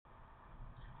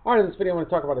Alright, in this video I want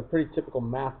to talk about a pretty typical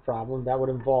math problem that would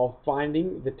involve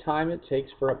finding the time it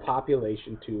takes for a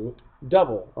population to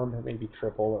double, or maybe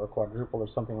triple or quadruple or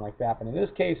something like that. But in this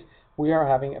case, we are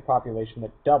having a population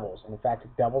that doubles, and in fact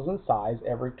it doubles in size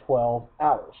every 12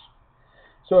 hours.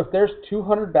 So if there's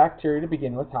 200 bacteria to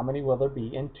begin with, how many will there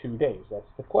be in 2 days? That's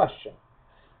the question.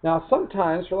 Now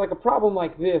sometimes for like a problem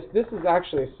like this is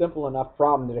actually a simple enough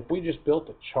problem that if we just built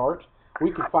a chart,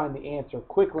 we could find the answer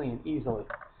quickly and easily.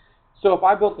 So if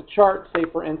I built a chart, say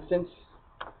for instance,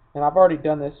 and I've already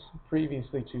done this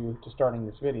previously to starting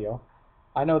this video,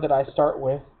 I know that I start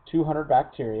with 200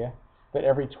 bacteria, but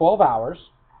every 12 hours,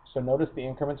 so notice the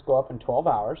increments go up in 12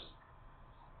 hours,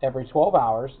 every 12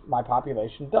 hours my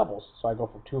population doubles. So I go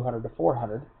from 200 to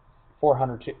 400,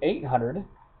 400 to 800,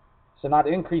 so not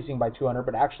increasing by 200,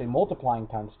 but actually multiplying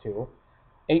times 2,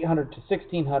 800 to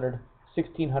 1600,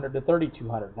 1600 to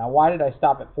 3200. Now why did I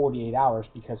stop at 48 hours?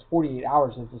 Because 48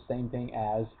 hours is the same thing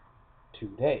as 2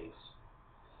 days.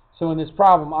 So in this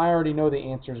problem, I already know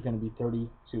the answer is going to be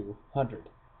 3200.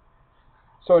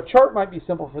 So a chart might be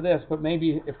simple for this, but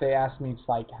maybe if they ask me, it's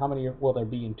like, how many will there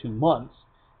be in 2 months?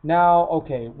 Now,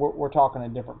 okay, we're talking a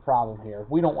different problem here.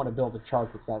 We don't want to build a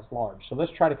chart that's large. So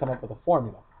let's try to come up with a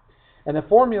formula. And the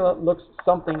formula looks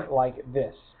something like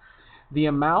this. The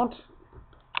amount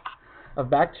of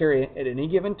bacteria at any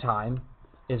given time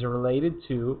is related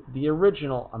to the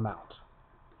original amount,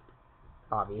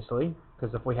 obviously,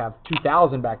 because if we have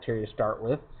 2,000 bacteria to start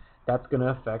with, that's going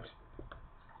to affect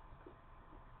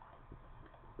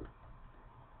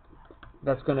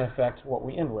what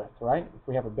we end with, right? If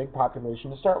we have a big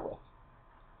population to start with,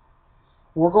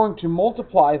 we're going to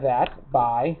multiply that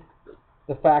by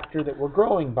the factor that we're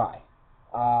growing by.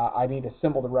 I need a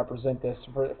symbol to represent this.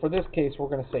 For this case, we're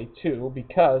going to say 2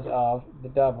 because of the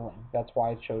doubling. That's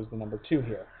why I chose the number 2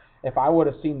 here. If I would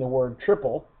have seen the word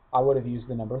triple, I would have used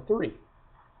the number 3.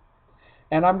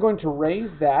 And I'm going to raise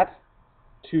that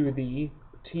to the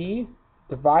t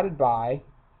divided by,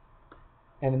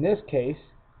 and in this case,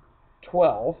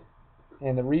 12.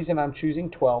 And the reason I'm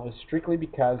choosing 12 is strictly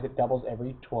because it doubles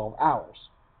every 12 hours.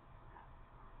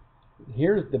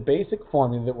 Here's the basic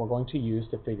formula that we're going to use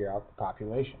to figure out the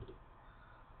population.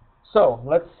 So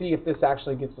let's see if this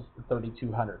actually gets us to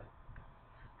 3200.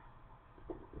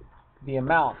 The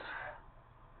amount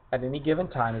at any given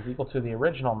time is equal to the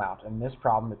original amount. In this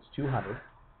problem, it's 200.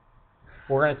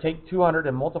 We're going to take 200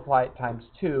 and multiply it times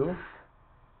 2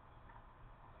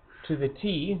 to the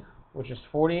t, which is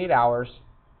 48 hours,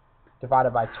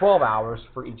 divided by 12 hours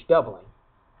for each doubling.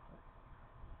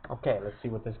 Okay, let's see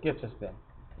what this gets us then.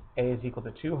 A is equal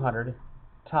to 200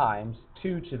 times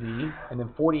 2 to the, and then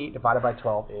 48 divided by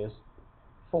 12 is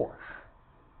 4.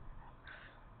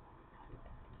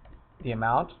 The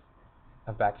amount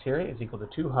of bacteria is equal to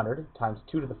 200 times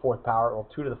 2 to the 4th power. Well,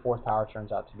 2 to the 4th power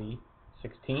turns out to be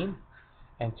 16,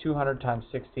 and 200 times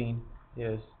 16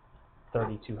 is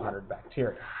 3200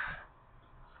 bacteria.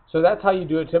 So that's how you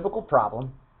do a typical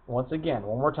problem. Once again,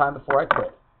 one more time before I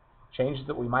quit. Changes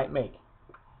that we might make.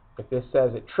 If this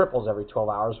says it triples every 12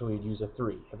 hours, we would use a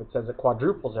 3. If it says it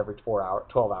quadruples every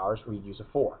 12 hours, we would use a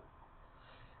 4.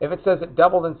 If it says it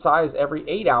doubled in size every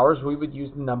 8 hours, we would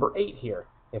use the number 8 here.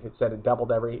 If it said it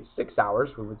doubled every 6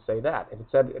 hours, we would say that. If it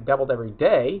said it doubled every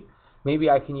day, maybe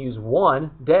I can use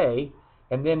 1 day,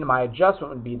 and then my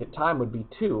adjustment would be that time would be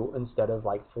 2 instead of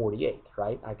like 48,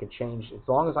 right? I could change, as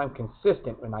long as I'm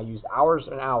consistent when I use hours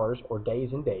and hours or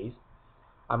days and days,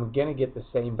 I'm going to get the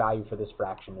same value for this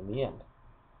fraction in the end.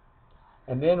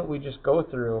 And then we just go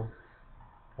through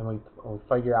and we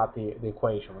figure out the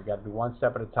equation. We've got to do one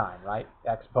step at a time, right?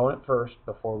 Exponent first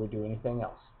before we do anything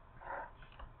else.